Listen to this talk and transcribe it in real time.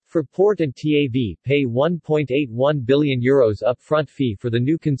Fraport and TAV pay €1.81 billion upfront fee for the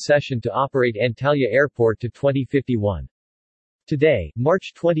new concession to operate Antalya Airport to 2051. Today,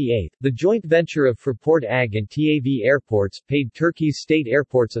 March 28, the joint venture of Fraport AG and TAV Airports paid Turkey's State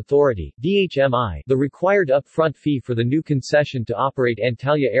Airports Authority (DHMI) the required upfront fee for the new concession to operate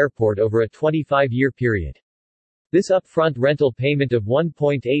Antalya Airport over a 25-year period. This upfront rental payment of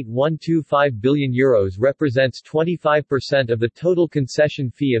 €1.8125 billion represents 25% of the total concession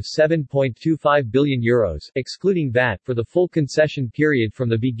fee of €7.25 billion, excluding VAT, for the full concession period from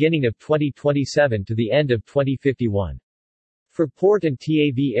the beginning of 2027 to the end of 2051. Fraport and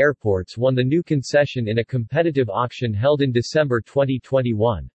TAV Airports won the new concession in a competitive auction held in December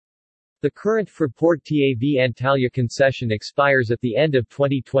 2021. The current Fraport-TAV Antalya concession expires at the end of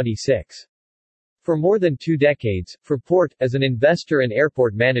 2026. For more than 2 decades, Fraport, as an investor and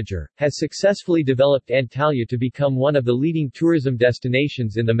airport manager, has successfully developed Antalya to become one of the leading tourism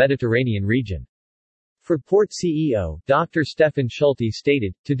destinations in the Mediterranean region. Fraport CEO, Dr. Stefan Schulte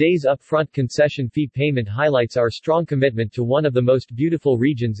stated, "Today's upfront concession fee payment highlights our strong commitment to one of the most beautiful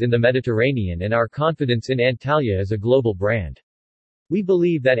regions in the Mediterranean and our confidence in Antalya as a global brand. We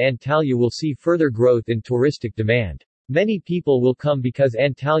believe that Antalya will see further growth in touristic demand. Many people will come because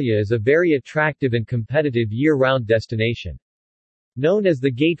Antalya is a very attractive and competitive year-round destination." Known as the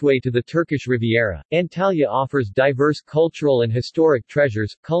gateway to the Turkish Riviera, Antalya offers diverse cultural and historic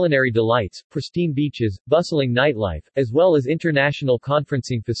treasures, culinary delights, pristine beaches, bustling nightlife, as well as international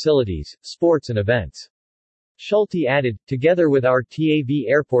conferencing facilities, sports and events. Schulte added, "Together with our TAV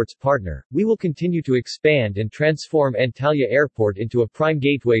Airports partner, we will continue to expand and transform Antalya Airport into a prime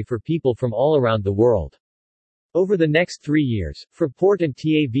gateway for people from all around the world." Over the next 3 years, Fraport and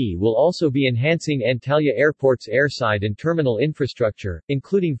TAV will also be enhancing Antalya Airport's airside and terminal infrastructure,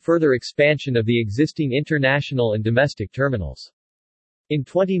 including further expansion of the existing international and domestic terminals. In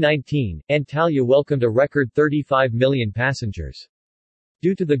 2019, Antalya welcomed a record 35 million passengers.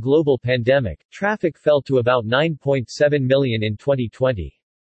 Due to the global pandemic, traffic fell to about 9.7 million in 2020.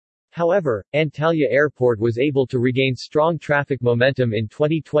 However, Antalya Airport was able to regain strong traffic momentum in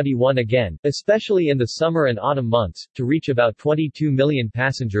 2021 again, especially in the summer and autumn months, to reach about 22 million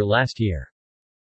passengers last year.